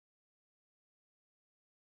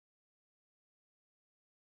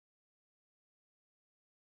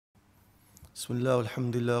Bismillah,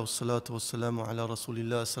 alhamdulillah, wassalatu wassalamu ala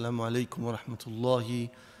rasulillah, assalamu alaikum wa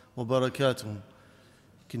rahmatullahi wa barakatuh.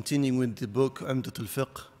 Continuing with the book Umdat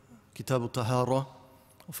al-Fiqh, Kitab al-Tahara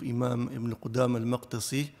of Imam Ibn Qudama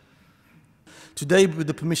al-Maqdisi. Today, with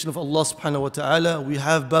the permission of Allah subhanahu wa ta'ala, we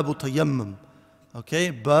have Bab al-Tayammum.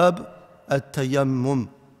 Okay, Bab al-Tayammum.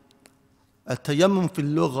 Al-Tayammum fil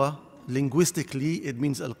lugha, linguistically, it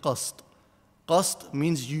means al-Qasd. Qasd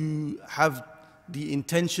means you have the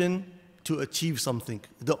intention to achieve something,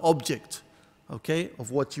 the object, okay,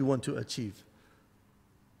 of what you want to achieve.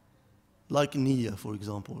 Like niyyah, for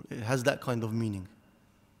example, it has that kind of meaning.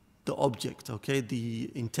 The object, okay,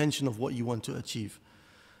 the intention of what you want to achieve.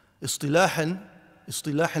 Istilahan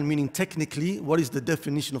meaning technically, what is the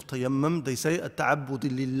definition of tayammum? They say, التعبد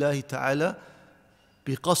لله تعالى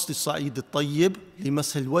بقصد الصعيد الطيب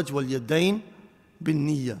لمسح الوجه واليدين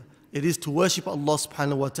بالنية. It is to worship Allah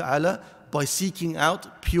subhanahu wa ta'ala by seeking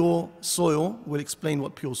out pure soil. We'll explain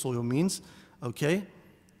what pure soil means, okay?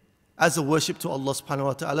 As a worship to Allah subhanahu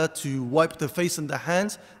wa ta'ala, to wipe the face and the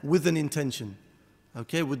hands with an intention,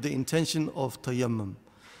 okay? With the intention of tayammum.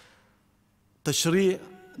 Tashri',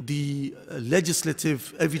 the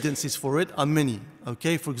legislative evidences for it are many,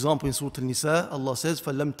 okay? For example, in Surah Al-Nisa, Allah says,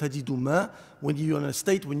 فَلَمْ تَجِدُوا مَا. When you're in a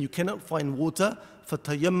state when you cannot find water,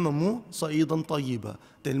 فَتَيَمَّمُوا صَعِيدًا طَيِّبًا.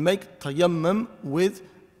 Then make tayammum with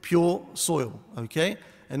pure soil, okay?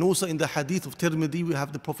 And also in the hadith of Tirmidhi, we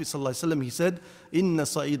have the Prophet ﷺ, he said, إِنَّ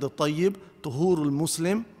صَعِيدَ الطَّيِّبِ طُهُورُ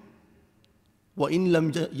الْمُسْلِمِ وَإِن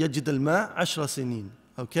لَمْ يَجِدَ الْمَاءَ عَشْرَ سِنِينَ.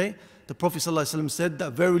 Okay? The Prophet ﷺ said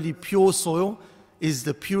that verily pure soil is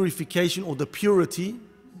the purification or the purity,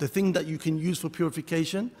 the thing that you can use for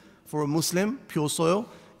purification for a Muslim, pure soil,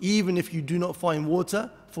 even if you do not find water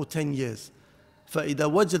for 10 years. فَإِذَا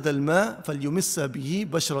وَجَدَ الْمَاءَ فَلْيُمِسَّ بِهِ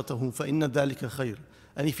بَشْرَتَهُ فَإِنَّ ذَلِكَ خَيْرٌ.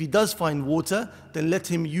 And if he does find water, then let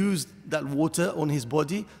him use that water on his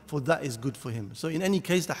body, for that is good for him. So in any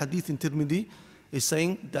case, the hadith in Tirmidhi is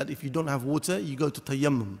saying that if you don't have water, you go to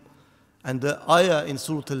tayammum. And the ayah in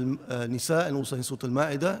Surah Al-Nisa and also in Surah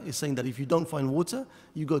Al-Ma'idah is saying that if you don't find water,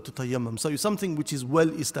 you go to tayammum. So it's something which is well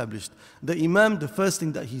established. The Imam, the first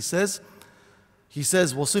thing that he says,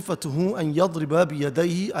 وَصِفَتُهُ أَنْ يَضْرِبَ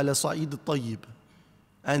بِيَدَيْهِ عَلَى صَعِيدِ الطَّيِّبِ.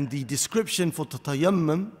 And the description for the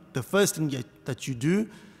tayammum, the first thing that you do,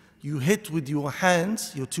 you hit with your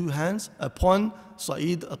hands, your two hands, upon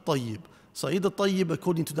Sa'id al-Tayyib. Sa'id al-Tayyib,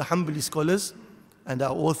 according to the Hanbali scholars and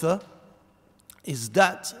our author, is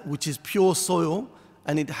that which is pure soil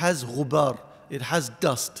and it has ghubar, it has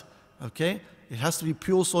dust, okay? It has to be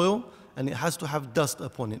pure soil and it has to have dust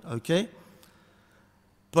upon it, okay?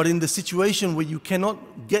 But in the situation where you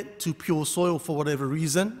cannot get to pure soil for whatever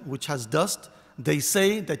reason, which has dust, they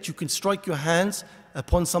say that you can strike your hands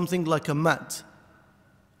upon something like a mat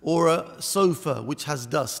or a sofa which has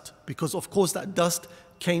dust, because of course that dust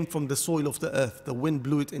came from the soil of the earth. The wind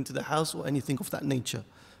blew it into the house or anything of that nature.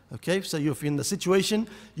 Okay, so if you're in the situation,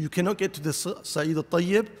 you cannot get to the Sa'id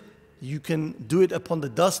al-Tayyib, you can do it upon the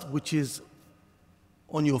dust which is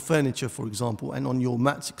on your furniture, for example, and on your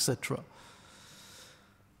mats, etc.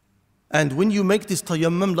 And when you make this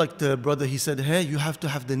tayammum, like the brother he said here, you have to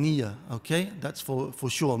have the niyyah, okay? That's for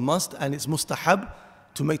sure, must, and it's mustahab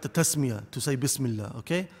to make the tasmiyah, to say bismillah,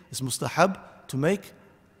 okay? It's mustahab to make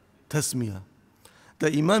tasmiyah.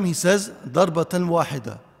 The Imam, he says, darbatan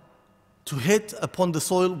wahida, to hit upon the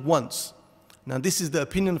soil once. Now this is the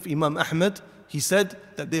opinion of Imam Ahmad. He said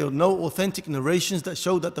that there are no authentic narrations that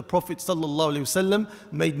show that the Prophet ﷺ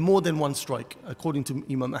made more than one strike, according to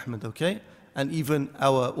Imam Ahmad, okay? And even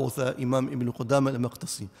our author, Imam Ibn Qudama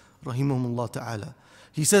al-Maqdisi, rahimahumullah ta'ala.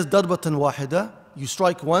 He says, darbatan wahida, you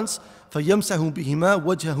strike once, فَيَمْسَهُ بِهِمَا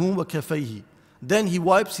وَجْهَهُ وَكَفَيْهِ. Then he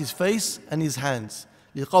wipes his face and his hands.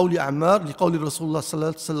 لِقَوْلِ عَمَّارِ لِقَوْلِ رَسُولُ اللَّهِ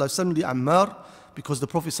صَلَّى اللَّهُ عَلَيْهِ وَسَلَّمَ لِعَمَّارِ. Because the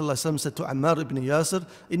Prophet ﷺ said to Ammar ibn Yasir,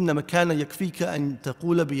 إِنَّمَا كَانَ يَكْفِيكَ أَن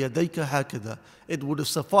تَقُولَ بِيَدَيْكَ هَكَذَا. It would have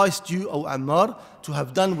sufficed you, O Ammar, to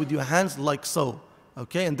have done with your hands like so.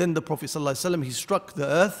 Okay, and then the Prophet ﷺ, he struck the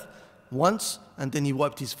earth once, and then he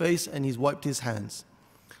wiped his face and he's wiped his hands.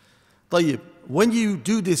 طيب, when you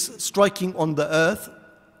do this striking on the earth,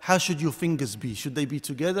 how should your fingers be? Should they be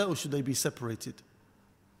together or should they be separated?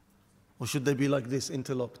 Or should they be like this,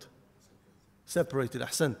 interlocked? Separated,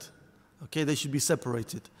 ahsant. Okay, they should be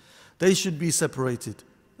separated. They should be separated,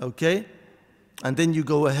 okay? And then you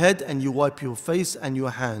go ahead and you wipe your face and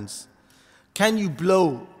your hands. Can you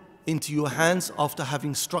blow into your hands after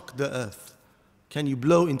having struck the earth? Can you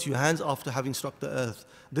blow into your hands after having struck the earth?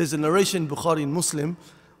 There's a narration in Bukhari and Muslim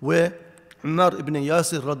where Ammar ibn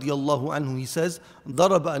Yasir radiyallahu anhu, he says,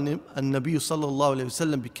 ضرب النبي صلى الله عليه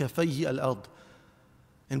وسلم بكفيه الأرض.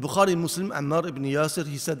 In Bukhari and Muslim, Ammar ibn Yasir,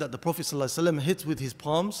 he said that the Prophet ﷺ hit with his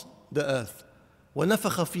palms the earth.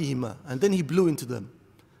 وَنَفَخَ فِيهِمَا, and then he blew into them.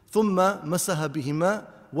 ثُمَّ مَسَحَ بِهِمَا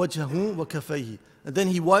وَجْهَهُ وَكَفَيْهِ, and then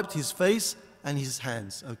he wiped his face and his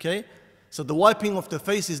hands. Okay? So the wiping of the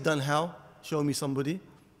face is done how? Show me somebody.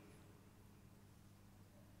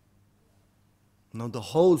 Now the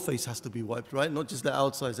whole face has to be wiped, right? Not just the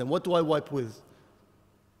outsides. And what do I wipe with?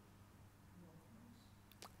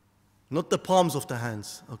 Not the palms of the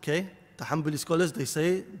hands, okay? The Hanbali scholars, they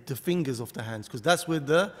say the fingers of the hands, because that's where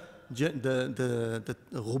the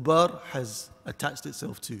ghubar has attached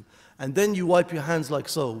itself to. And then you wipe your hands like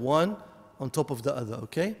so, one on top of the other,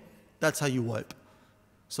 okay? That's how you wipe.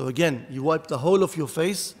 So again, you wipe the whole of your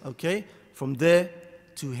face, okay? From there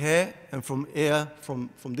to here, and from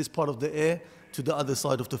this part of the ear to the other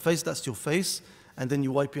side of the face, that's your face. And then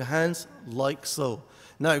you wipe your hands like so.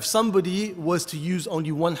 Now, if somebody was to use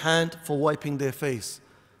only one hand for wiping their face,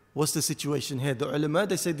 what's the situation here? The ulama,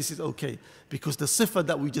 they say this is okay, because the sifa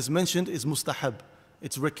that we just mentioned is mustahab.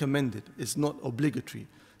 It's recommended. It's not obligatory.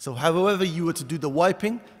 So however you were to do the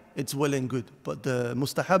wiping, it's well and good. But the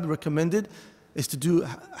mustahab recommended is to do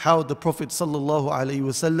how the Prophet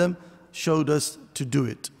ﷺ showed us to do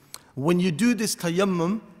it. When you do this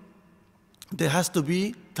tayammum, there has to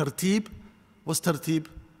be tartib. What's tartib?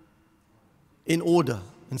 In order,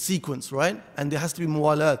 in sequence, right? And there has to be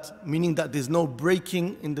muwalat, meaning that there's no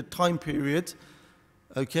breaking in the time period,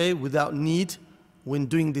 okay, without need when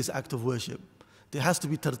doing this act of worship. There has to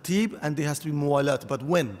be tartib and there has to be muwalat. But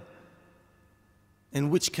when?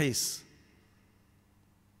 In which case?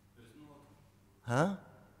 Huh?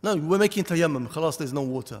 No, we're making tayammum, khalas, there's no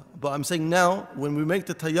water. But I'm saying now, when we make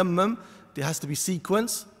the tayammum, there has to be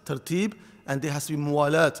sequence, tartib, and there has to be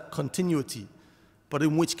muwalat, continuity. But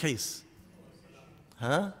in which case?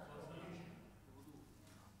 Huh?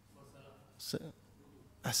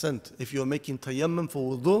 Ahsant. If you're making tayammum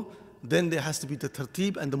for wudu, then there has to be the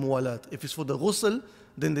tartib and the muwalat. If it's for the ghusl,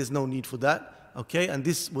 then there's no need for that. Okay, and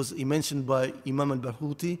this was mentioned by Imam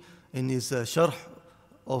al-Barhuti in his sharh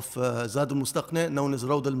of Zad al-Mustaqni, known as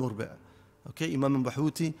Rawd al-Murbi'. Okay, Imam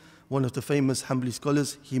al-Barhuti, one of the famous Hanbali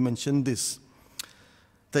scholars, he mentioned this.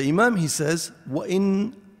 The Imam, he says,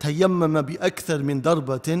 وَإِن تَيَمَّمَ بِأَكْثَرْ مِنْ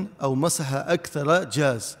دَرْبَةٍ أَوْ مَسَحَ أَكْثَرَ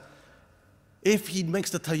جَازٍ. If he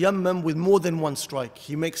makes the tayammum with more than one strike,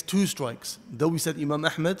 he makes two strikes. Though we said Imam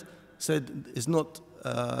Ahmad said it's not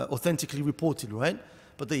authentically reported, right?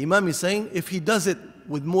 But the Imam is saying if he does it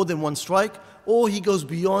with more than one strike, or he goes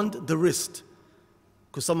beyond the wrist.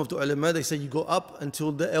 Because some of the ulama, they say you go up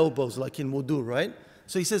until the elbows, like in wudu, right?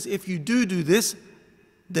 So he says if you do this,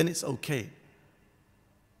 then it's okay.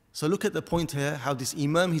 So look at the point here, how this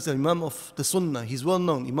Imam, he's an Imam of the Sunnah. He's well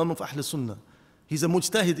known, Imam of Ahl Sunnah. He's a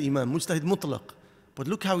mujtahid Imam, mujtahid mutlaq. But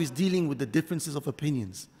look how he's dealing with the differences of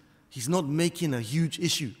opinions. He's not making a huge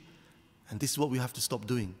issue. And this is what we have to stop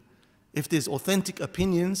doing. If there's authentic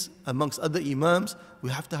opinions amongst other Imams, we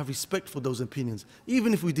have to have respect for those opinions,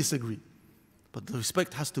 even if we disagree. But the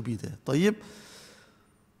respect has to be there. طيب.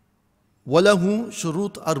 وَلَهُ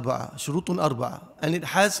شُرُوطٌ أَرْبَعَةٌ. And it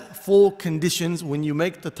has 4 conditions when you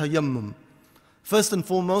make the tayammum. First and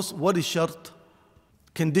foremost, what is shart?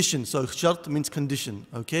 Condition. So shart means condition,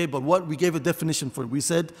 okay? But what we gave a definition for it. We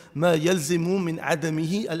said, مَا يَلْزِمُ مِنْ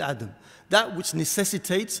عَدَمِهِ الْعَدَمِ. That which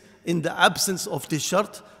necessitates in the absence of the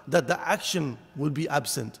shart that the action will be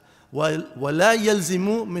absent. وَلَا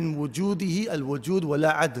يَلْزِمُ مِنْ وُجُودِهِ الْوُجُودِ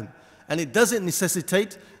وَلَا عَدَمِ. And it doesn't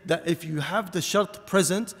necessitate that if you have the shart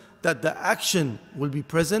present, that the action will be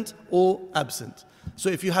present or absent. So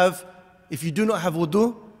if you do not have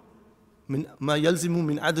wudu, ما يلزم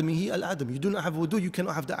من عدمه العدم. You do not have wudu, you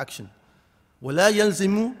cannot have the action. ولا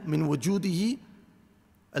يلزم من وجوده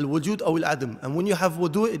الوجود أو العدم. And when you have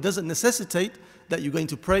wudu, it doesn't necessitate that you're going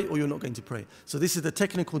to pray or you're not going to pray. So this is the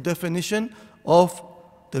technical definition of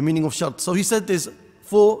the meaning of shart. So he said there's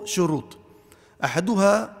 4 shurut.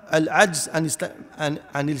 أحدها العجز عن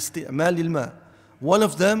الاستعمال الماء. One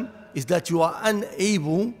of them is that you are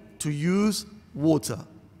unable to use water.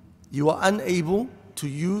 You are unable to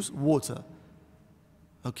use water.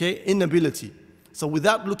 Okay, inability. So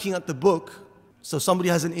without looking at the book, so somebody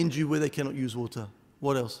has an injury where they cannot use water.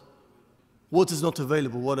 What else? Water is not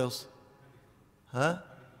available. What else? Huh?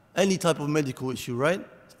 Any type of medical issue, right?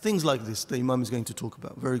 Things like this the Imam is going to talk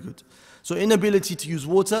about. Very good. So inability to use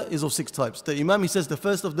water is of 6 types. The Imam, he says the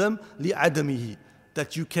first of them, لِعَدَمِهِ.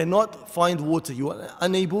 That you cannot find water. You are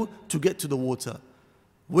unable to get to the water.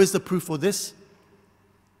 Where's the proof for this?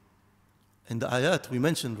 In the ayat we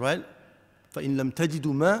mentioned, right? فَإِن لَمْ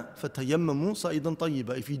تَجِدُوا مَاء فَتَيَمَّمُوا صَعِيدًا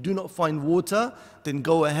طَيِّبًا. If you do not find water, then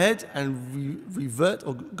go ahead and revert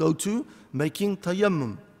or go to making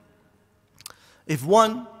tayammum. If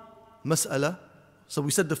one mas'ala, so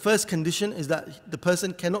we said the first condition is that the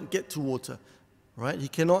person cannot get to water, right? He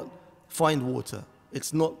cannot find water.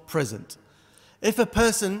 It's not present. If a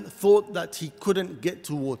person thought that he couldn't get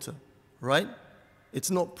to water, right? It's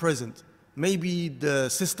not present. Maybe the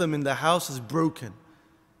system in the house is broken,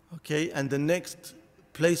 okay? And the next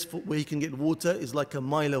place where he can get water is like a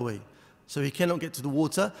mile away. So he cannot get to the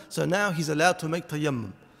water. So now he's allowed to make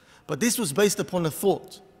tayammum. But this was based upon a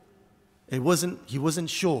thought. He wasn't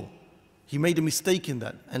sure. He made a mistake in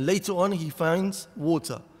that. And later on he finds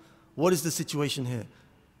water. What is the situation here?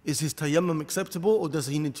 Is his tayammum acceptable or does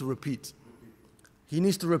he need to repeat? He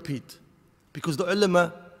needs to repeat. Because the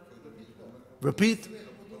ulama repeat.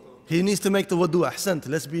 He needs to make the wudu. Ahsant.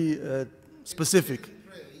 Let's be specific.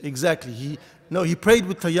 Exactly. He prayed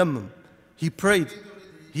with tayammum. He prayed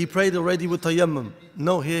already with tayammum.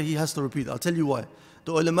 No, here he has to repeat. I'll tell you why.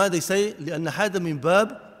 The ulama, they say, لأن هذا من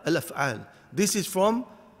باب الأفعال. This is from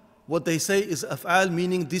what they say is af'al,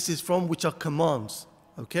 meaning this is from which are commands.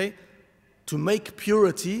 Okay? To make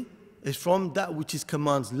purity is from that which is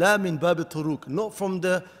commands. La min bab al-turuk. Not from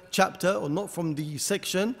the chapter or not from the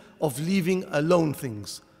section of leaving alone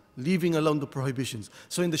things. Leaving alone the prohibitions.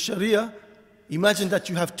 So in the Sharia, imagine that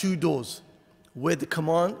you have two doors where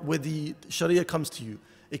the Sharia comes to you.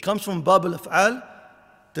 It comes from Bab al-Af'al,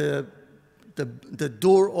 the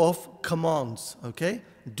door of commands, okay?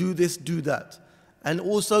 Do this, do that. And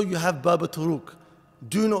also you have Bab al-Turuk.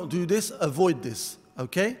 Do not do this, avoid this,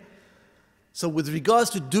 okay? So with regards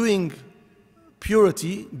to doing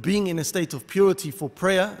purity, being in a state of purity for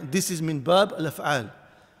prayer, this is min Bab al-Af'al.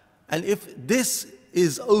 And if this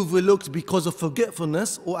is overlooked because of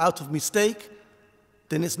forgetfulness or out of mistake,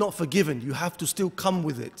 then it's not forgiven. You have to still come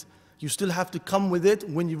with it. You still have to come with it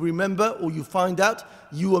when you remember or you find out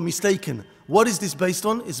you were mistaken. What is this based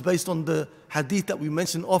on? It's based on the hadith that we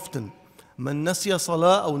mention often. من نسي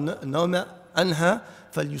صلاة أو نام عنها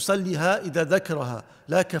فليصليها إذا ذكرها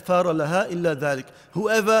لا كفار لها إلا ذلك.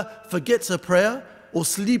 Whoever forgets a prayer or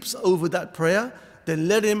sleeps over that prayer, then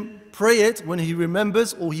let him pray it when he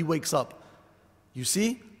remembers or he wakes up. You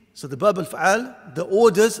see? So the Bab al-Fa'al, the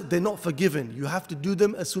orders, they're not forgiven. You have to do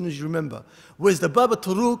them as soon as you remember. Whereas the Bab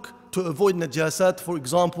al-Turuk, to avoid najasat, for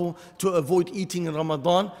example, to avoid eating in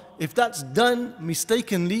Ramadan, if that's done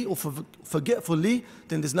mistakenly or forgetfully,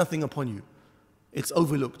 then there's nothing upon you. It's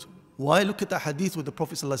overlooked. Why? Look at that hadith where the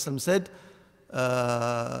Prophet ﷺ said,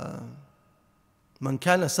 من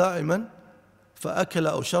كان صائما فأكل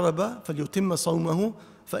أو شرب فليتم صومه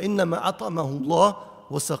فإنما أطعمه الله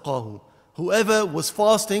وسقاه. Whoever was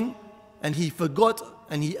fasting and he forgot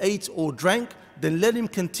and he ate or drank, then let him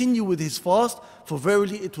continue with his fast, for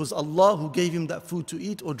verily it was Allah who gave him that food to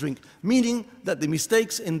eat or drink. Meaning that the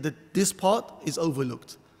mistakes in this part is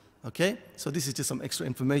overlooked. Okay? So this is just some extra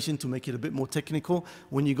information to make it a bit more technical.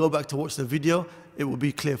 When you go back to watch the video, it will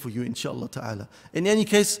be clear for you, inshallah ta'ala. In any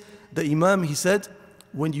case, the Imam, he said,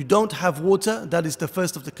 when you don't have water, that is the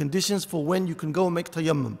first of the conditions for when you can go and make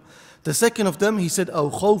tayammum. The second of them, he said,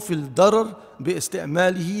 أو خوف الضرر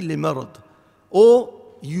باستعماله لمرض. Or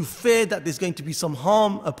you fear that there's going to be some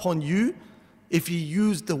harm upon you if you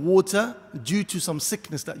use the water due to some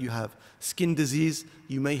sickness that you have. Skin disease,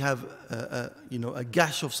 you may have a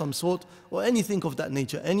gash of some sort, or anything of that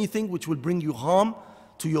nature. Anything which will bring you harm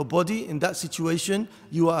to your body. In that situation,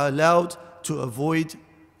 you are allowed to avoid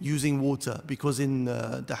using water. Because in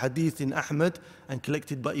the hadith in Ahmad and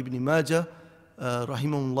collected by Ibn Majah,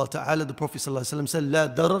 rahimahullah ta'ala, the Prophet ﷺ said,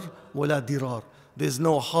 لا ضرر ولا ضرار. There's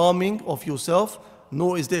no harming of yourself,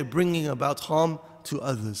 nor is there bringing about harm to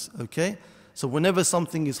others. Okay? So whenever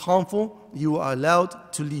something is harmful, you are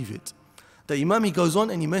allowed to leave it. The Imam, he goes on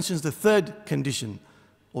and he mentions the third condition,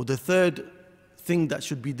 or the third thing that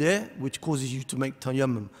should be there, which causes you to make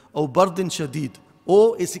tayammum. Or bardin shadid,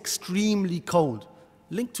 or it's extremely cold.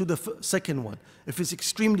 Linked to the second one. If it's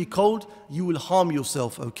extremely cold, you will harm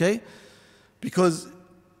yourself, okay? Because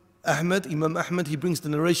Imam Ahmad, he brings the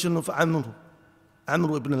narration of Amr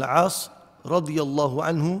ibn al-As, radiyallahu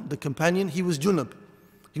anhu, the companion. He was junub.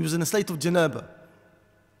 He was in a state of janaba.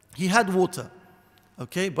 He had water,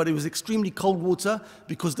 okay? But it was extremely cold water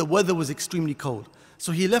because the weather was extremely cold.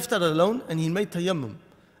 So he left that alone and he made tayammum.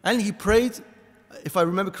 And he prayed, if I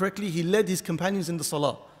remember correctly, he led his companions in the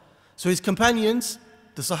salah. So his companions,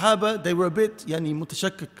 the Sahaba, they were a bit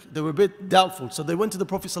mutashakkik, they were a bit doubtful. So they went to the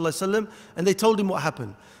Prophet ﷺ and they told him what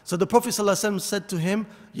happened. So the Prophet ﷺ said to him,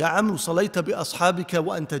 Ya Amru, salayta bi ashabika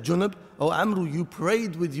wa anta junub. Oh Amru, you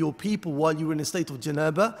prayed with your people while you were in a state of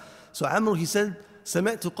janaba. So Amru, he said,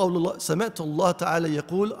 سمعت الله تعالى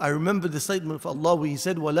يقول, I remember the statement of Allah where He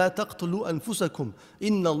said, وَلَا تَقْتُلُوا أَنفُسَكُمْ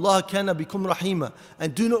إِنَّ اللَّهَ كَانَ بِكُمْ رَحِيمًا.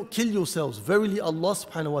 And do not kill yourselves. Verily Allah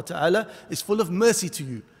subhanahu wa ta'ala is full of mercy to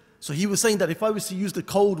you. So he was saying that if I was to use the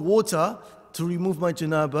cold water to remove my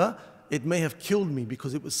janaba, it may have killed me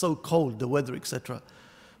because it was so cold, the weather, etc.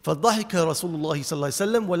 فَضَحِكَ رَسُولُ اللَّهِ صَلَّى اللَّهِ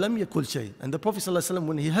وَسَلَّمَ وَلَمْ يَقُلْ شَيْءٍ. And the Prophet ﷺ,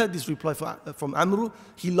 when he heard this reply from Amru,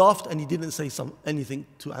 he laughed and he didn't say anything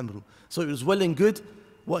to Amru. So it was well and good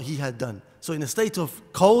what he had done. So in a state of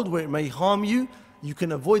cold where it may harm you, you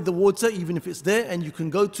can avoid the water even if it's there, and you can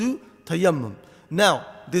go to tayammum. Now,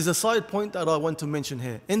 there's a side point that I want to mention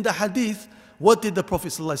here. In the hadith, what did the Prophet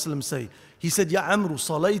ﷺ say? He said, Ya Amru,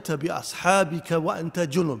 salayta bi ashabika wa anta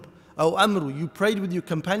junub. Oh Amru, you prayed with your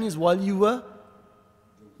companions while you were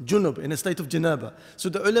junub, in a state of janaba. So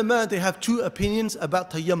the ulama, they have two opinions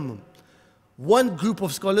about tayammum. One group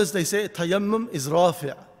of scholars, they say tayammum is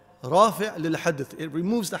rafi' lil hadith. It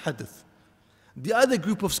removes the hadith. The other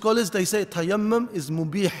group of scholars, they say tayammum is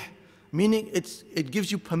mubih, meaning it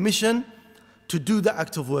gives you permission to do the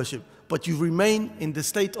act of worship, but you remain in the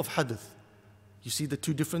state of hadith. You see the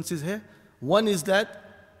two differences here? One is that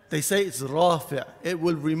they say it's rafi', it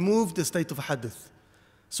will remove the state of hadith.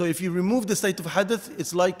 So if you remove the state of hadith,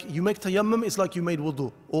 it's like you make tayammum, it's like you made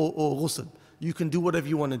wudu or ghusl. You can do whatever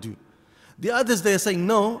you want to do. The others, they are saying,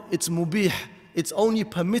 no, it's mubih. It's only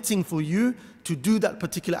permitting for you to do that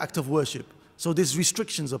particular act of worship. So there's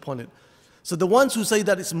restrictions upon it. So the ones who say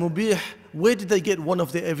that it's mubih, where did they get one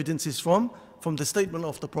of their evidences from? From the statement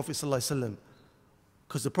of the Prophet ﷺ.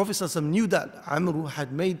 Because the Prophet ﷺ knew that Amru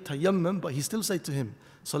had made tayammum, but he still said to him,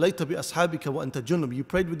 Salayta bi ashabika wa anta junub. You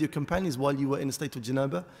prayed with your companions while you were in a state of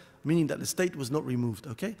janaba, meaning that the state was not removed.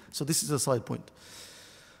 Okay? So this is a side point.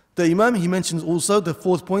 The Imam, he mentions also the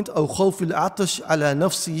fourth point, أو خوف العطش على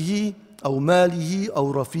نفسه أو ماله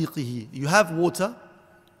أو رفيقه. You have water,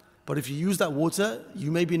 but if you use that water,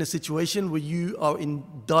 you may be in a situation where you are in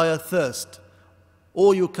dire thirst,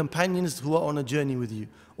 or your companions who are on a journey with you,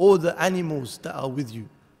 or the animals that are with you.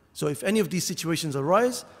 So if any of these situations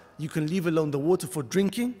arise, you can leave alone the water for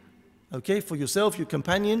drinking, okay, for yourself, your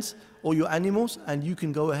companions, or your animals, and you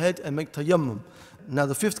can go ahead and make tayammum. Now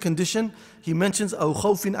the fifth condition, he mentions أو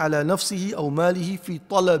خوف على نفسه أو ماله في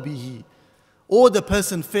طلبه. Or the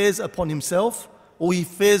person fears upon himself, or he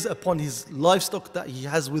fears upon his livestock that he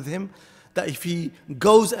has with him, that if he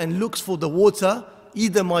goes and looks for the water,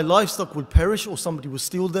 either my livestock will perish, or somebody will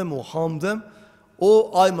steal them or harm them,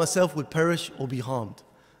 or I myself will perish or be harmed.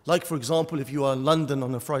 Like for example, if you are in London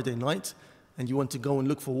on a Friday night and you want to go and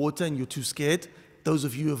look for water and you're too scared. Those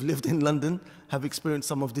of you who have lived in London have experienced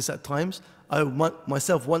some of this at times. I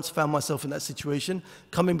myself once found myself in that situation.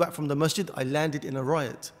 Coming back from the masjid, I landed in a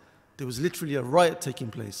riot. There was literally a riot taking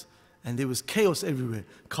place, and there was chaos everywhere.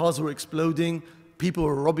 Cars were exploding, people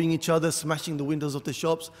were robbing each other, smashing the windows of the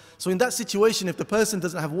shops. So in that situation, if the person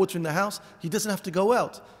doesn't have water in the house, he doesn't have to go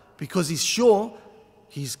out, because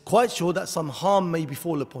he's quite sure that some harm may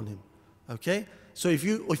befall upon him. Okay? So if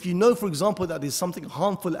you know, for example, that there's something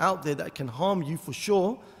harmful out there that can harm you for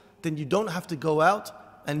sure, then you don't have to go out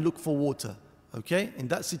and look for water. Okay? In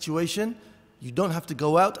that situation, you don't have to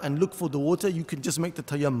go out and look for the water. You can just make the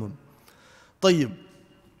tayammum. طيب.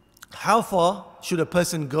 How far should a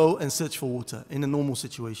person go and search for water in a normal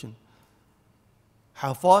situation?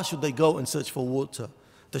 How far should they go and search for water?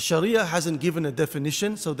 The Sharia hasn't given a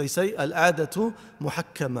definition, so they say al-adatu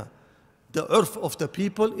muhakkama. The urf of the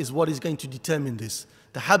people is what is going to determine this.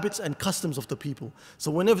 The habits and customs of the people.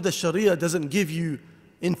 So whenever the Sharia doesn't give you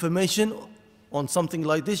information on something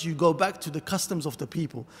like this, you go back to the customs of the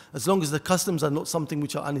people. As long as the customs are not something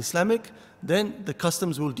which are un-Islamic, then the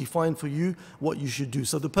customs will define for you what you should do.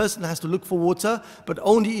 So the person has to look for water, but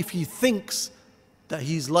only if he thinks that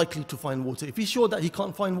he is likely to find water. If he's sure that he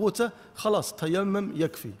can't find water, khalas, tayammum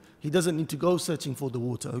yakfi. He doesn't need to go searching for the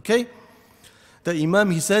water, okay? The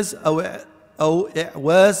Imam, he says, أو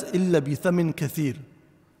إعواز إلا بثمن كثير.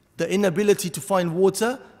 The inability to find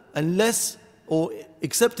water unless or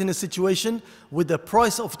except in a situation where the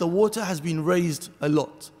price of the water has been raised a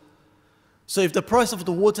lot. So if the price of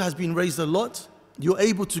the water has been raised a lot, you're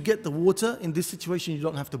able to get the water. In this situation, you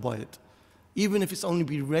don't have to buy it. Even if it's only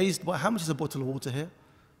been raised by, how much is a bottle of water here?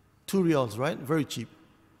 2 riyals, right? Very cheap.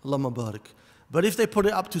 Allahumma barik. But if they put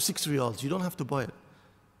it up to 6 riyals, you don't have to buy it,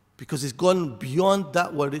 because it's gone beyond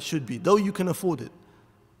that what it should be, though you can afford it.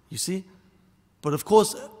 You see? But of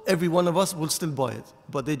course, every one of us will still buy it.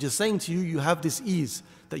 But they're just saying to you, you have this ease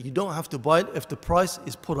that you don't have to buy it if the price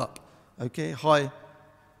is put up, okay, higher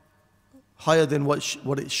than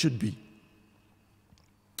what it should be.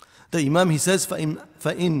 The Imam, he says,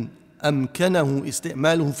 فَإِنْ أَمْكَنَهُ إِسْتِعْمَالُهُ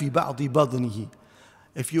فِي بَعْضِ بَطْنِهِ.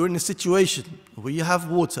 If you're in a situation where you have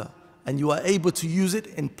water and you are able to use it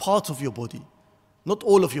in part of your body, not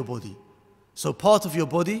all of your body. So part of your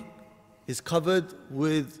body is covered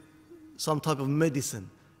with some type of medicine.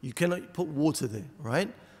 You cannot put water there, right?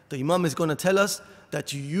 The Imam is going to tell us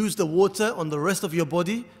that you use the water on the rest of your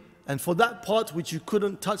body, and for that part which you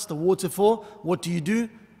couldn't touch the water for, what do?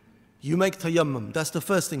 You make tayammum. That's the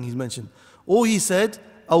first thing he's mentioned. Or he said,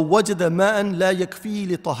 أَوْ وَجَدَ مَاءً لَا يَكْفِي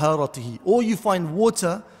لِطَهَارَتِهِ. Or you find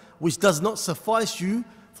water which does not suffice you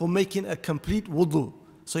for making a complete wudu.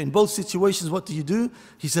 So in both situations, what do?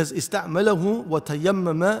 He says, إِسْتَعْمَلَهُ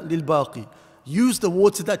وَتَيَمَّمَ لِلْبَاقِ. Use the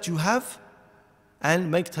water that you have and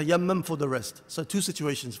make tayammum for the rest. So two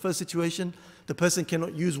situations. First situation, the person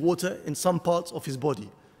cannot use water in some parts of his body.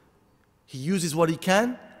 He uses what he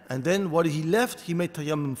can, and then what he left, he made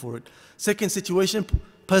tayammum for it. Second situation,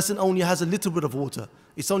 person only has a little bit of water.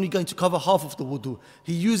 It's only going to cover half of the wudu.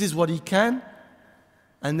 He uses what he can,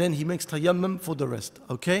 and then he makes tayammum for the rest.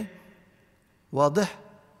 Okay? Wadih?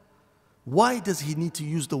 Why does he need to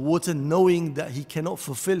use the water knowing that he cannot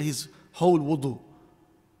fulfill his whole wudu?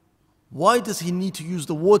 Why does he need to use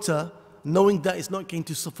the water knowing that it's not going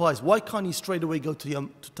to suffice? Why can't he straight away go to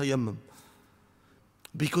tayammum?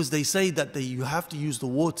 Because they say that you have to use the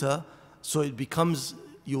water so it becomes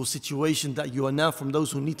your situation that you are now from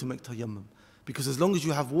those who need to make tayammum. Because as long as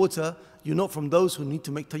you have water, you're not from those who need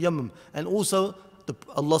to make tayammum. And also,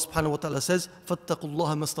 Allah subhanahu wa ta'ala says, فَاتَّقُوا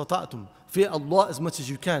اللَّهَ مَا اسْتَطَعْتُمْ. Fear Allah as much as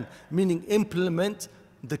you can. Meaning implement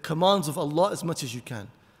the commands of Allah as much as you can.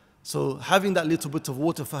 So having that little bit of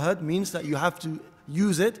water fahad means that you have to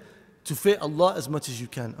use it to fear Allah as much as you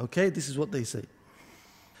can. Okay, this is what they say.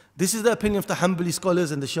 This is the opinion of the Hanbali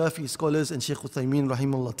scholars and the Shafi'i scholars and Shaykh Uthaymeen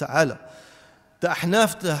rahimahullah ta'ala. The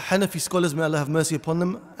Ahnaf, the Hanafi scholars, may Allah have mercy upon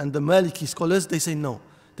them, and the Maliki scholars, they say no.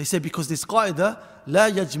 They say because this qaida, لا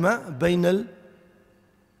يجمع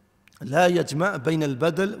بين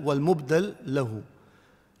البدل والمبدل له.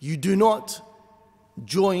 You do not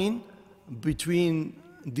join between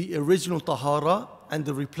the original tahara and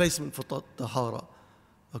the replacement for tahara.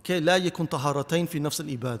 Okay, لا يكون طهارتين في نفس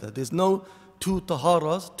الإبادة. There's no two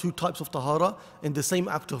taharas, two types of tahara in the same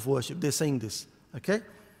act of worship. They're saying this. Okay,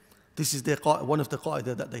 this is one of the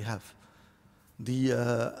qaida that they have. The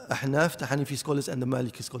Ahnaf, the Hanafi scholars, and the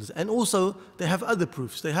Maliki scholars. And also, they have other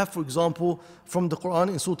proofs. They have, for example, from the Quran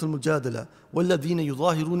in Surah Al-Mujadala, وَالَّذِينَ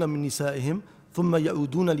يُظَاهِرُونَ مِن نِسَائِهِمْ ثُمَّ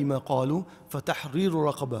يَعُودُونَ لِمَا قَالُوا فَتَحْرِيرُ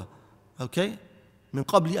رَقَبَةٍ. Okay? مِن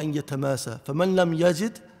قَبْلِ أَن يَتَمَاسَ فَمَنْ لَمْ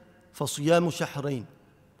يَجِدْ فَصِيَامُ شَهْرَيْنِ.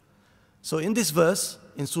 So in this verse,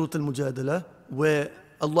 in Surah Al-Mujadala, where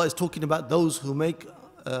Allah is talking about those who make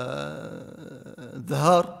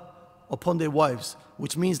dhahar upon their wives,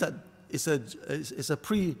 which means that it's a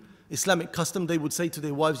pre-Islamic custom. They would say to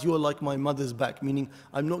their wives, you are like my mother's back, meaning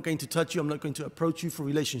I'm not going to touch you, I'm not going to approach you for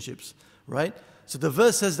relationships, right? So the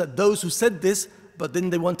verse says that those who said this, but then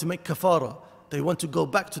they want to make kafara, they want to go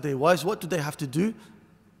back to their wives, what do they have to do?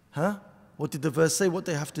 What did the verse say? What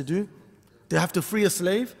they have to do? They have to free a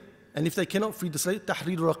slave, and if they cannot free the slave,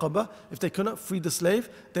 tahrir raqaba, if they cannot free the slave,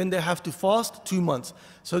 then they have to fast 2 months.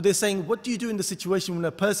 So they're saying, what do you do in the situation when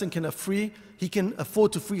a person can afford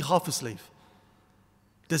to free half a slave?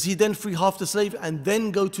 Does he then free half the slave and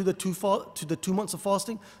then go to the 2 months of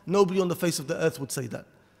fasting? Nobody on the face of the earth would say that.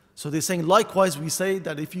 So they're saying, likewise, we say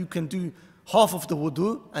that if you can do half of the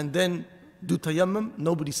wudu and then do tayammum,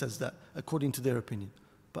 nobody says that, according to their opinion.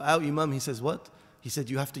 But our Imam, he says what? He said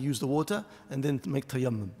you have to use the water and then make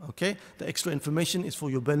tayammum, okay? The extra information is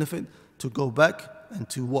for your benefit to go back and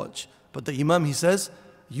to watch. But the Imam, he says,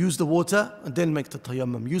 use the water and then make the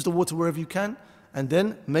tayammum. Use the water wherever you can and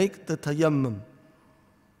then make the tayammum.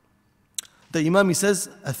 The Imam, he says,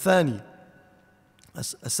 a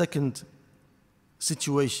second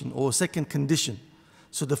situation or second condition.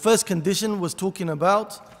 So the first condition was talking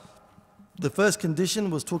about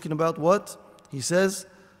what? He says,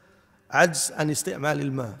 عجز عن استعمال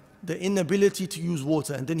الماء, the inability to use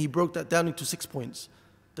water, and then he broke that down into 6 points.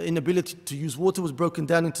 The inability to use water was broken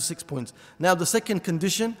down into 6 points. Now the second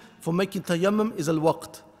condition for making tayammum is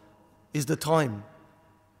al-waqt, is the time.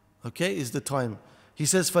 Okay, is the time. He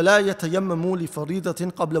says, فَلَا يَتَيَمَّمُوا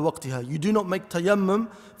لِفَرِيدَةٍ قَبْلَ وَقْتِهَا. You do not make tayammum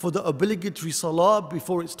for the obligatory salah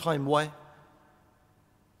before its time. Why?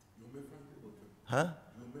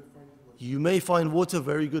 You may find water,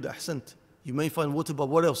 very good, ahsant. You may find water, but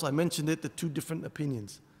what else? I mentioned it, the two different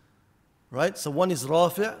opinions. right? So one is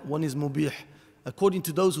rafi', one is mubih. According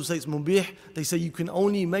to those who say it's mubih, they say you can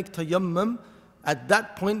only make tayammum at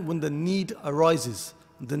that point when the need arises.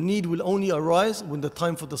 The need will only arise when the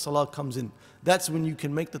time for the salah comes in. That's when you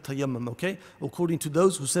can make the tayammum, okay? According to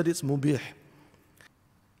those who said it's mubih.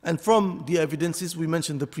 And from the evidences, we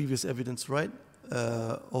mentioned the previous evidence, right?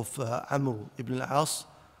 Of Amr ibn al-As,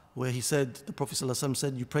 where he said, the Prophet ﷺ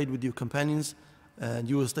said, you prayed with your companions and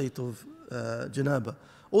you were in a state of janaba.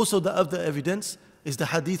 Also, the other evidence is the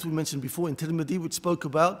hadith we mentioned before in Tirmidhi, which spoke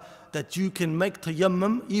about that you can make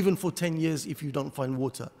tayammum even for 10 years if you don't find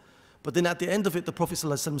water. But then at the end of it, the Prophet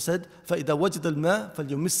ﷺ said, فَإِذَا وَجَدَ الْمَاءَ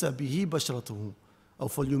فَلْيُمِسَّ بِهِ بَشْرَتَهُ أو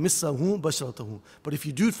فَلْيُمِسَّهُ بَشْرَتَهُ. But if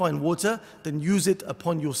you do find water, then use it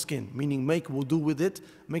upon your skin, meaning make wudu with it,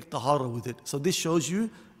 make tahara with it. So this shows you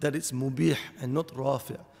that it's mubih and not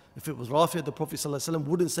rafi'. If it was rafi', the Prophet ﷺ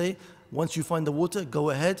wouldn't say, once you find the water, go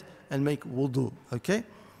ahead and make wudu, okay?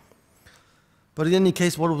 But in any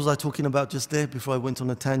case, what was I talking about just there before I went on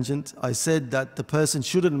a tangent? I said that the person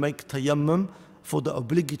shouldn't make tayammum for the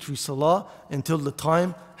obligatory salah until the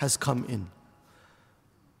time has come in.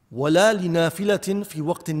 وَلَا لِنَافِلَةٍ فِي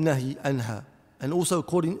وَقْتِ النَّهِي أَنْهَا. And also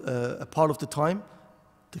according, a part of the time,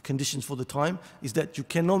 the conditions for the time, is that you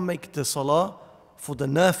cannot make the salah for the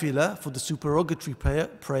nafila, for the supererogatory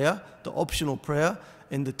prayer, the optional prayer,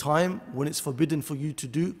 in the time when it's forbidden for you to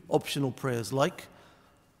do optional prayers, like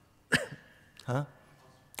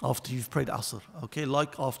after you've prayed Asr, okay,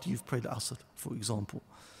 like after you've prayed Asr, for example.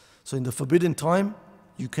 So in the forbidden time,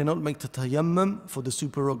 you cannot make the tayammum for the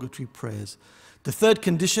supererogatory prayers. The third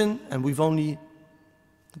condition, and we've only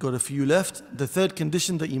got a few left, the third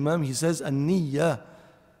condition, the Imam, he says, an-niyyah.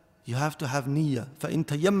 You have to have niyyah. فَإِن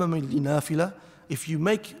تَيَمَّمَ لِنَافِلَةٍ. If you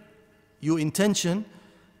make your intention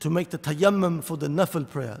to make the tayammum for the nafil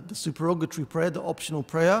prayer, the supererogatory prayer, the optional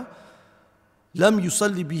prayer, لَمْ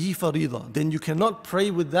يُصَلِّ بِهِ فَرِيضًا. Then you cannot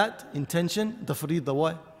pray with that intention, the farida.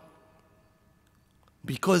 Why?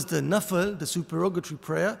 Because the nafil, the supererogatory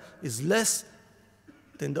prayer, is less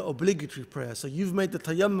than the obligatory prayer. So you've made the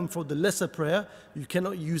tayammum for the lesser prayer, you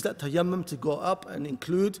cannot use that tayammum to go up and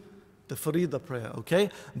include the farida prayer, okay?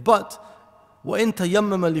 But وَإِن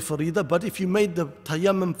تَيَمَّمَ لِفَرِيضَةٍ. But if you made the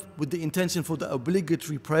tayammum with the intention for the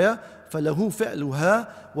obligatory prayer, فَلَهُ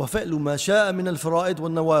فَعْلُهَا وَفَعْلُ مَا شَاءَ مِنَ الْفَرَائِضِ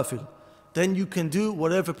وَالنَّوَافِلِ. Then you can do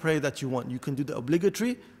whatever prayer that you want. You can do the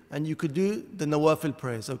obligatory and you could do the nawafil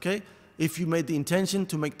prayers, okay? If you made the intention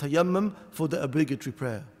to make tayammum for the obligatory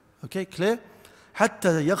prayer. Okay, clear?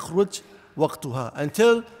 حَتَّى يَخْرُجْ وَقْتُهَا.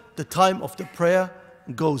 Until the time of the prayer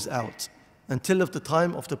goes out. Until the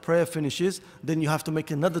time of the prayer finishes, then you have to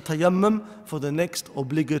make another tayammum for the next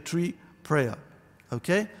obligatory prayer.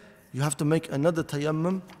 Okay? You have to make another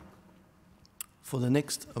tayammum for the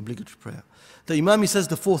next obligatory prayer. The Imam, he says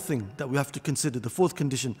the fourth thing that we have to consider, the fourth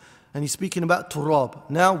condition, and he's speaking about turab.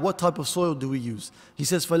 Now, what type of soil do we use? He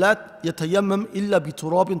says, فَلَا يَتَيَمَّمْ إِلَّا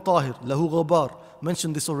بِتُرَابٍ طَاهِرٍ لَهُ غَبَارٍ.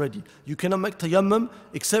 Mentioned this already. You cannot make tayammum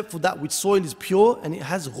except for that which soil is pure and it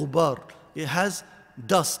has ghubar. It has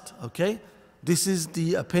dust, okay? This is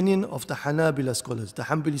the opinion of the Hanabila scholars. The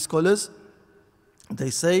Hanbali scholars,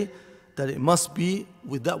 they say that it must be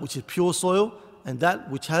with that which is pure soil and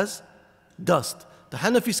that which has dust. The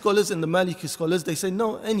Hanafi scholars and the Maliki scholars, they say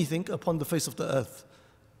no, anything upon the face of the earth.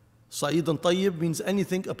 Sa'idan Tayyib means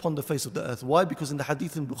anything upon the face of the earth. Why? Because in the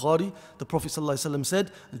hadith in Bukhari, the Prophet ﷺ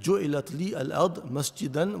said, جُعِلَتْ لِي الْأَرْض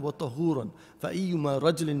مَسْجِدًا وَطَهُورًا فَأَيُّمَا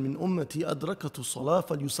رَجْلٍ مِّنْ أُمَّتِي أَدْرَكَتُ الصَّلَاةَ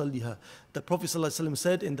فَلْيُصَلِّهَا. The Prophet ﷺ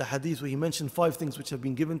said in the hadith where he mentioned 5 things which have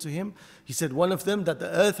been given to him, he said one of them, that the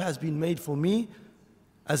earth has been made for me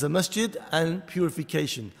as a masjid and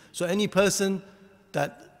purification. So any person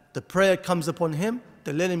that the prayer comes upon him,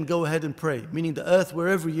 then let him go ahead and pray. Meaning the earth,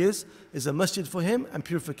 wherever he is a masjid for him and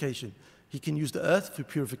purification. He can use the earth for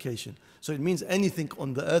purification. So it means anything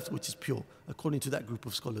on the earth which is pure, according to that group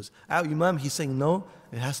of scholars. Our Imam, he's saying no,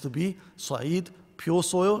 it has to be sa'id, pure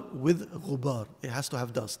soil with ghubar. It has to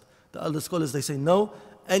have dust. The other scholars, they say no,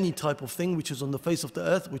 any type of thing which is on the face of the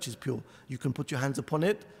earth which is pure. You can put your hands upon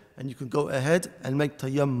it and you can go ahead and make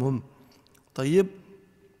tayammum. Tayyib.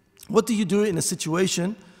 What do you do in a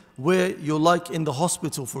situation where you're like in the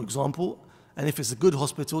hospital, for example, and if it's a good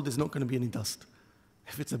hospital, there's not going to be any dust.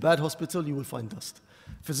 If it's a bad hospital, you will find dust.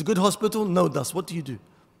 If it's a good hospital, no dust. What do you do?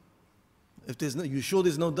 If there's no, you're sure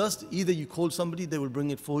there's no dust, either you call somebody, they will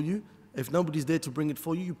bring it for you. If nobody's there to bring it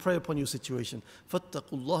for you, you pray upon your situation.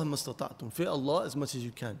 فَاتَّقُوا اللَّهَ مَا اسْتَطَعْتُمْ. Fear Allah as much as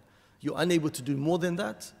you can. You're unable to do more than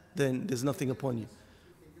that, then there's nothing upon you.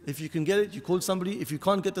 If you can get it, you call somebody. If you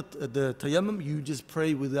can't get the tayammum, you just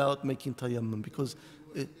pray without making tayammum, because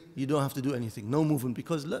you don't have to do anything, no movement,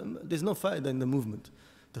 because there's no fa'idah in the movement.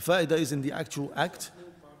 The fa'idah is in the actual act.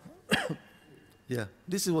 Yeah,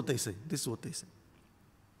 this is what they say. This is what they say.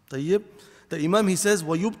 طيب. The Imam, he says,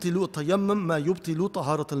 وَيُبْتِلُ تَيَمَّمْ مَا يُبْتِلُ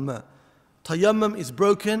طَهَارَةَ الْمَاءِ. Tayammum is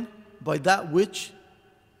broken by that which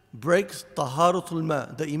breaks taharatul ma.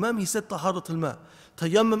 The Imam, he said taharatul ma.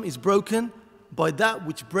 Tayammum is broken by that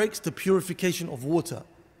which breaks the purification of water.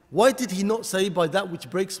 Why did he not say by that which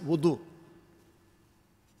breaks wudu?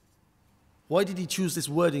 Why did he choose this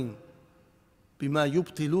wording? بِمَا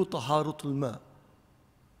يُبْتِلُ طَهَارَةُ الْمَاءِ.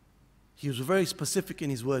 He was very specific in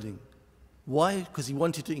his wording. Why? Because he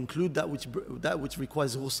wanted to include that which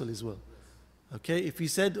requires ghusl as well. Okay, if he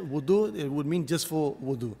said wudu, it would mean just for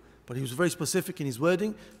wudu. But he was very specific in his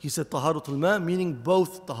wording. He said taharatul ma, meaning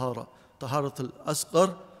both tahara. Taharatul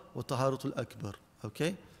asqar wa taharatul akbar.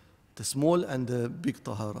 Okay, the small and the big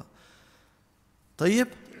tahara. طيب.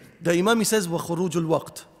 The Imam, he says wa khurujul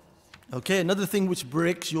waqt. Okay, another thing which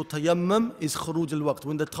breaks your tayammum is khuruj al-waqt.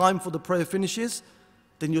 When the time for the prayer finishes,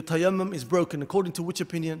 then your tayammum is broken. According to which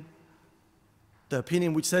opinion? The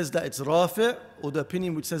opinion which says that it's rafi' or the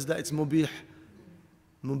opinion which says that it's mubih?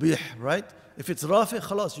 Mubih, right? If it's rafi',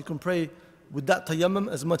 khalas, you can pray with that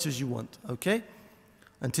tayammum as much as you want, okay?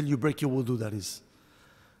 Until you break your wudu, that is.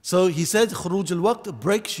 So he said, khuruj al-waqt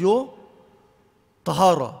breaks your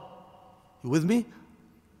tahara. You with me?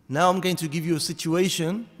 Now I'm going to give you a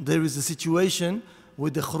situation. There is a situation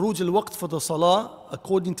where the khuruj al-waqt for the salah,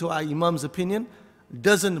 according to our Imam's opinion,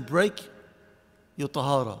 doesn't break your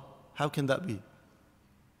tahara. How can that be?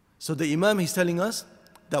 So the Imam, he's telling us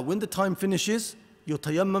that when the time finishes, your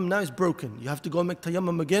tayammum now is broken. You have to go and make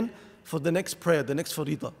tayammum again for the next prayer, the next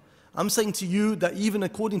faridah. I'm saying to you that even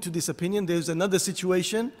according to this opinion, there's another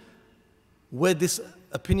situation where this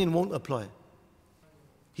opinion won't apply.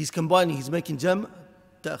 He's combining, he's making jam'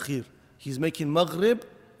 ta'khir. He's making maghrib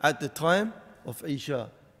at the time of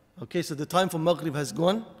Isha. Okay, so the time for maghrib has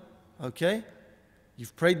gone. Okay,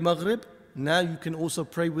 you've prayed maghrib. Now you can also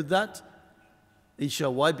pray with that Isha.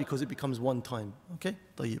 Why? Because it becomes one time. Okay,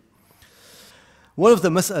 طيب. One of the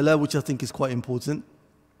mas'ala which I think is quite important,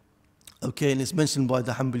 okay, and it's mentioned by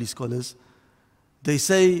the Hanbali scholars, they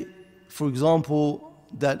say, for example,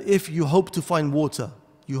 that if you hope to find water,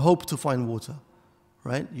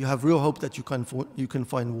 right? You have real hope that you can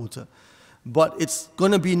find water. But it's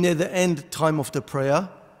going to be near the end time of the prayer.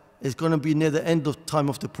 It's going to be near the end of time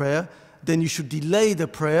of the prayer. Then you should delay the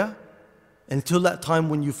prayer until that time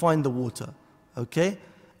when you find the water. Okay?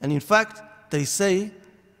 And in fact, they say,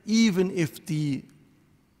 even if the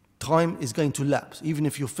time is going to lapse, even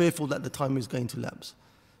if you're fearful that the time is going to lapse,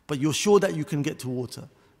 but you're sure that you can get to water,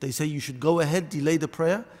 they say you should go ahead, delay the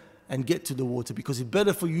prayer, and get to the water, because it's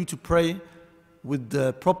better for you to pray with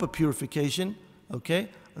the proper purification, okay,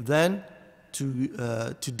 than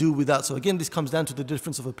to do without. So again, this comes down to the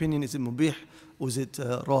difference of opinion. Is it mubih or is it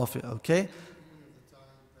rafi', okay?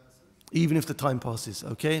 Even if the time passes,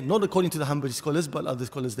 okay? Not according to the Hanbali scholars, but other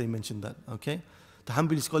scholars, they mention that, okay? The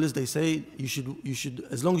Hanbali scholars, they say you should,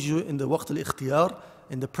 as long as you're in the waqt al-ikhtiyar,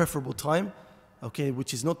 in the preferable time, okay,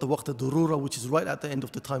 which is not the waqt al-durura, which is right at the end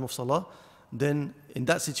of the time of salah, then in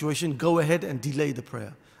that situation, go ahead and delay the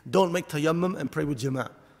prayer. Don't make tayammum and pray with jama'ah.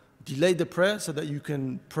 Delay the prayer so that you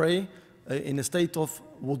can pray in a state of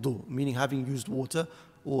wudu, meaning having used water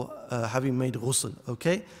or having made ghusl,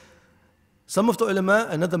 okay? Some of the ulama,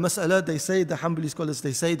 another mas'ala, they say, the Hanbali scholars,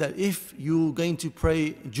 they say that if you're going to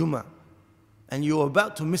pray Jummah and you're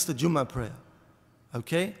about to miss the Jummah prayer,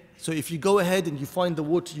 okay? So if you go ahead and you find the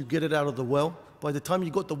water, you get it out of the well, by the time you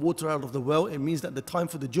got the water out of the well, it means that the time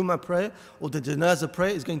for the Jummah prayer or the Janazah prayer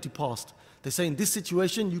is going to pass. They say in this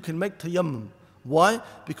situation, you can make tayammum. Why?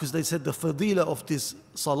 Because they said the fadilah of this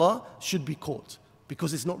salah should be caught,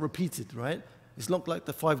 because it's not repeated, right? It's not like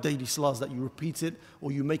the 5 daily salahs that you repeat it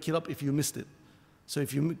or you make it up if you missed it. So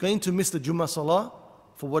if you're going to miss the Jummah salah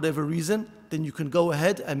for whatever reason, then you can go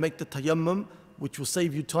ahead and make the tayammum, which will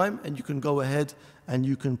save you time, and you can go ahead and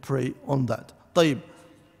you can pray on that. طيب.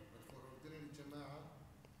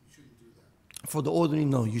 For the ordinary,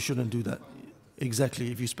 no, you shouldn't do that. Exactly.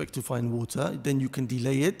 If you expect to find water, then you can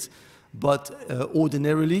delay it. But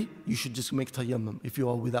ordinarily, you should just make tayammum if you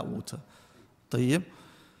are without water. طيب.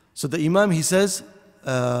 So the Imam, he says,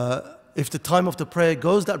 if the time of the prayer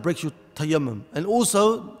goes, that breaks your tayammum. And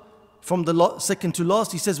also, from the second to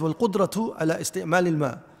last, he says, وَالْقُدْرَةُ عَلَى إِسْتِعْمَالِ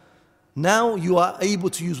الْمَاءِ. Now you are able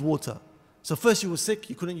to use water. So first you were sick,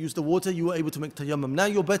 you couldn't use the water, you were able to make tayammum. Now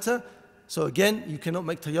you're better, so again, you cannot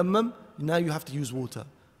make tayammum, now you have to use water.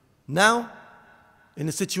 Now, in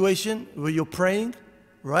a situation where you're praying,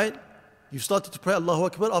 right? You started to pray Allahu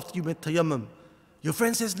Akbar after you made tayammum. Your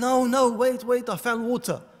friend says, no, wait, I found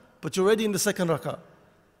water. But you're already in the second rak'ah.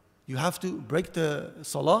 You have to break the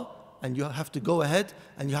salah, and you have to go ahead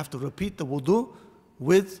and you have to repeat the wudu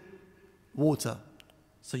with water.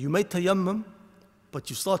 So you made tayammum, but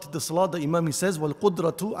you started the salah, the Imam he says,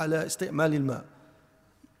 وَالْقُدْرَةُ عَلَى إِسْتِعْمَالِ الْمَاءِ.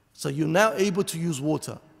 So you're now able to use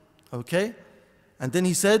water, okay? And then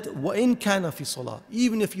he said, وَإِن كَانَ فِي صَلَاةٍ,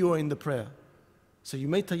 even if you are in the prayer. So you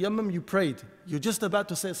made tayammum, you prayed. You're just about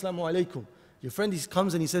to say Assalamu alaikum. Your friend he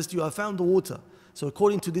comes and he says to you, I found the water. So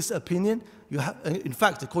according to this opinion, in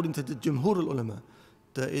fact, according to the Jumhur al-Ulama,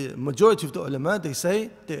 the majority of the ulama, they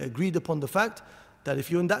say, they agreed upon the fact that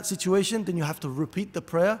if you're in that situation, then you have to repeat the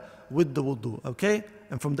prayer with the wudu, okay?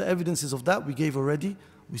 And from the evidences of that we gave already,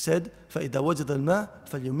 we said, فَإِذَا وَجَدَ الْمَاء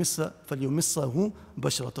فَلْيُمِسَّهُ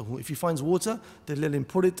بَشْرَتَهُ. If he finds water, then let him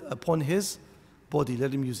put it upon his body,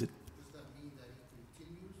 let him use it. Does that mean that he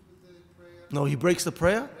continues with the prayer? No, he breaks the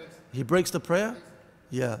prayer. He breaks the prayer.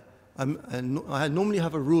 Yeah. I normally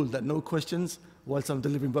have a rule that no questions whilst I'm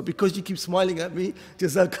delivering, but because you keep smiling at me,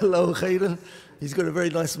 Jazakallahu khairan, he's got a very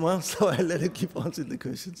nice smile, so I let him keep answering the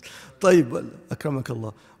questions. طيب,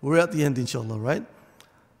 akramakallah. We're at the end, inshallah, right?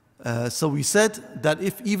 So we said that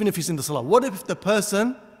even if he's in the salah, what if the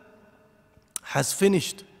person has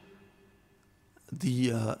finished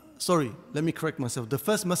sorry, let me correct myself. The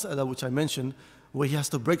first mas'ala which I mentioned, where he has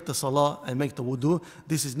to break the salah and make the wudu,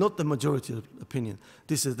 this is not the majority opinion.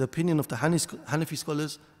 This is the opinion of the Hanafi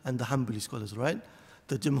scholars and the Hanbali scholars, right?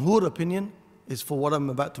 The Jumhur opinion is for what I'm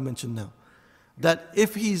about to mention now. That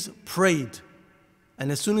if he's prayed,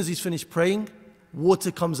 and as soon as he's finished praying,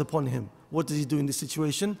 water comes upon him. What does he do in this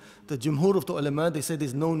situation? The Jumhur of the ulama, they say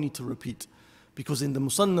there's no need to repeat. Because in the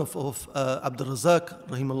Musannaf of Abdul Razak,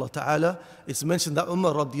 rahimahullah ta'ala, it's mentioned that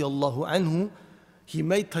Umar radiallahu anhu, he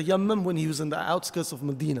made tayammum when he was in the outskirts of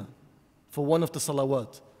Medina for one of the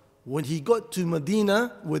salawat. When he got to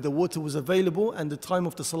Medina, where the water was available and the time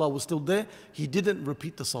of the salah was still there, he didn't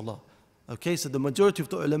repeat the salah. Okay, so the majority of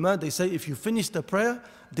the ulama, they say if you finish the prayer,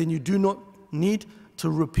 then you do not need to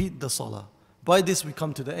repeat the salah. By this we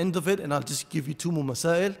come to the end of it, and I'll just give you two more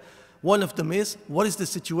masail. One of them is, what is the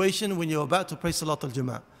situation when you're about to pray Salat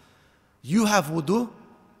al-Jama'ah? You have wudu,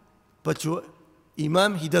 but your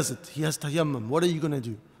Imam, he doesn't. He has tayammum. What are you going to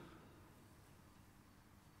do?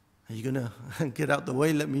 Are you going to get out the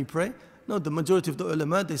way, let me pray? No, the majority of the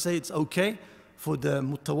ulama, they say it's okay for the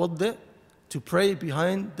mutawaddi to pray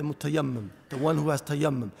behind the mutayammum, the one who has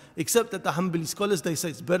tayammum. Except that the Hanbali scholars, they say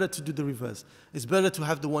it's better to do the reverse. It's better to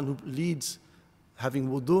have the one who leads having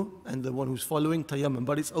wudu and the one who's following tayammum.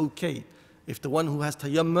 But it's okay if the one who has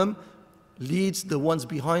tayammum leads the ones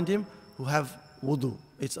behind him who have wudu.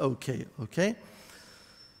 It's okay, okay?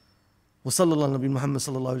 وصلى الله على محمد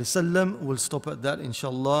صلى الله عليه وسلم. We'll stop at that,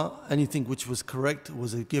 inshallah. Anything which was correct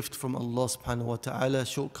was a gift from Allah subhanahu wa ta'ala.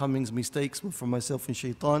 Shortcomings, mistakes were from myself and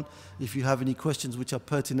shaitan. If you have any questions which are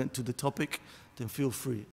pertinent to the topic, then feel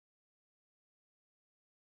free.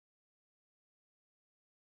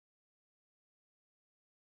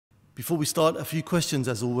 Before we start, a few questions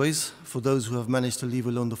as always for those who have managed to leave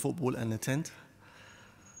alone the football and attend.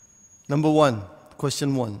 Number one,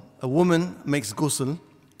 question one. A woman makes ghusl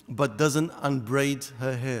but doesn't unbraid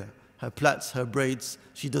her hair, her plaits, her braids,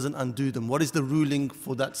 she doesn't undo them. What is the ruling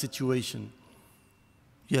for that situation?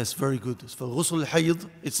 Yes, very good. For ghusl al-hayd,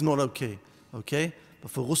 it's not okay, okay?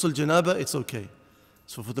 But for ghusl janaba, it's okay.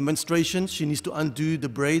 So for the menstruation, she needs to undo the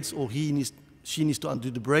braids, or she needs to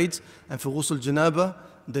undo the braids. And for ghusl janaba,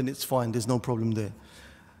 then it's fine, there's no problem there.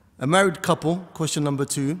 A married couple, question number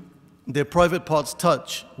two, their private parts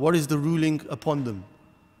touch. What is the ruling upon them?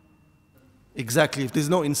 Exactly, if there's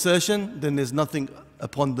no insertion, then there's nothing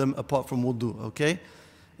upon them apart from wudu, okay?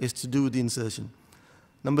 It's to do with the insertion.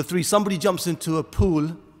 Number three, somebody jumps into a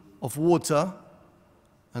pool of water,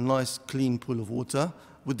 a nice clean pool of water,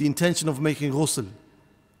 with the intention of making ghusl.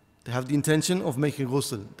 They have the intention of making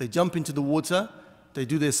ghusl. They jump into the water, they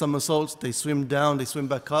do their somersaults, they swim down, they swim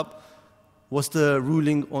back up. What's the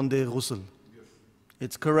ruling on their ghusl? Yes.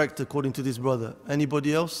 It's correct according to this brother.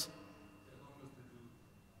 Anybody else?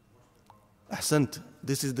 Ahsant,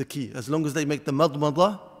 this is the key. As long as they make the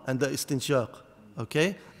madmada and the istinshaq,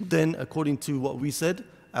 okay? Then according to what we said,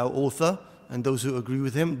 our author and those who agree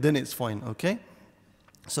with him, then it's fine, okay?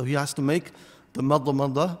 So he has to make the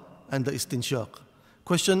madmada and the istinshaq.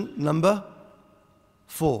 Question number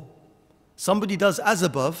 4. Somebody does as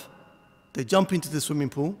above, they jump into the swimming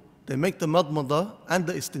pool, they make the madmada and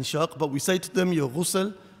the istinshaq, but we say to them, your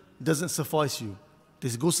ghusl doesn't suffice you.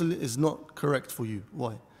 This ghusl is not correct for you.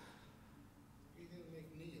 Why?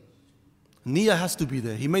 Niyyah has to be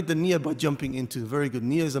there. He made the niyyah by jumping into. Very good.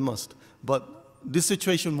 Niyyah is a must. But this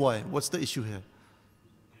situation, why? What's the issue here?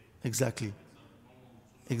 Exactly.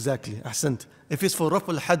 Exactly. Ahsant. If it's for raf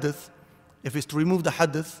al-hadith, if it's to remove the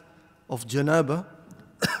hadith, of janaba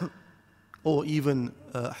or even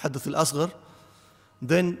hadath al-asghar,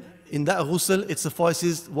 then in that ghusl it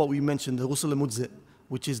suffices what we mentioned, the ghusl al-mujzi',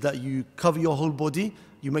 which is that you cover your whole body,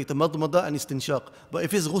 you make the madmada and istinshaq. But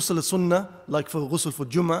if it's ghusl al-sunnah, like for ghusl for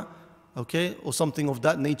Jum'ah, okay, or something of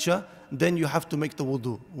that nature, then you have to make the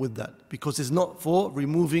wudu with that, because it's not for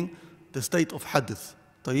removing the state of hadith.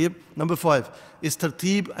 طيب. Number 5, is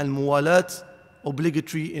tartib and muwalat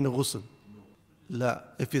obligatory in a ghusl? La.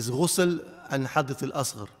 If it's ghusl and hadith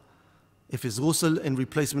al-asghar. If it's ghusl in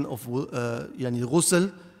replacement of yani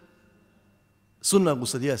ghusl, sunnah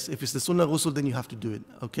ghusl, yes. If it's the sunnah ghusl, then you have to do it.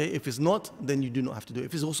 Okay? If it's not, then you do not have to do it.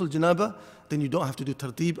 If it's ghusl janaba, then you don't have to do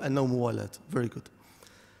tartib and no muwalat. Very good.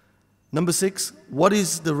 Number 6, what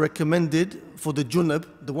is the recommended for the junub,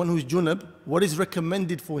 the one who is junub, what is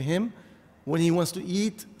recommended for him when he wants to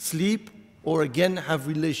eat, sleep, or again have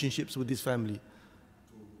relationships with his family?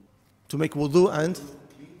 To make wudu and?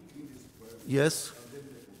 Yes.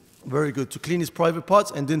 Very good. To clean his private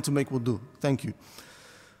parts and then to make wudu. Thank you.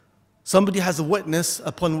 Somebody has a wetness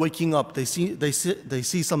upon waking up. They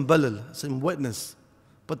see some balal, some wetness,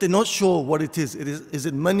 but they're not sure what it is. Is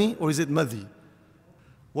it mani or is it madhi?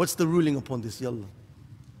 What's the ruling upon this? Yalla.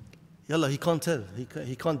 Yalla, he can't tell.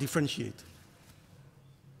 He can't differentiate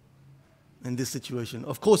in this situation.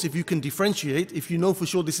 Of course, if you can differentiate, if you know for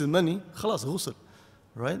sure this is mani, khalas, ghusl,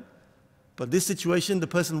 right? But this situation, the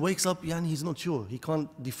person wakes up, yani he's not sure. He can't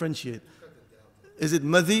differentiate. Is it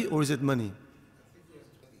madhi or is it mani?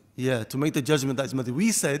 Yeah, to make the judgment that it's madhi.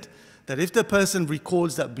 We said that if the person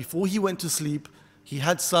recalls that before he went to sleep, he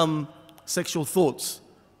had some sexual thoughts,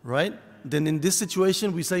 right? Then in this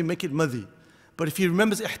situation, we say make it madhi. But if he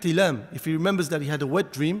remembers ihtilam, if he remembers that he had a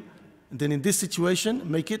wet dream, then in this situation,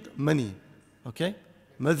 make it mani. Okay?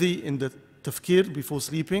 Madhi in the tafkir before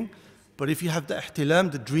sleeping. But if you have the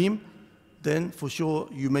ihtilam, the dream, then for sure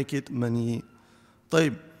you make it mani.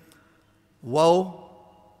 طيب. Wow.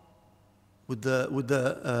 With the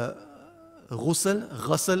ghusl,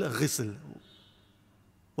 ghasl, ghisl.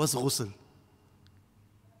 What's ghusl?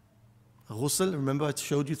 Ghusl, remember I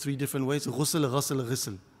showed you 3 different ways. ghusl, ghasl,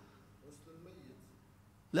 ghisl.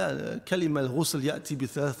 لا كلمة الغسل يأتي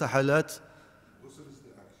بثلاث حالات.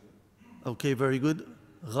 Okay, very good.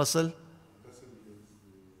 Ghasl,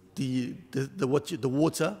 the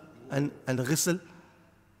water, and ghisl,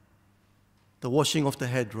 the washing of the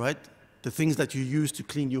head, right? The things that you use to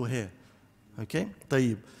clean your hair. Okay?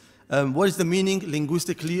 طيب. What is the meaning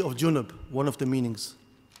linguistically of junub? One of the meanings.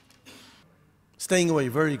 Staying away,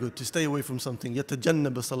 very good. To stay away from something.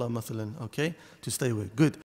 يتجنب الصلاة مثلا. Okay? To stay away. Good.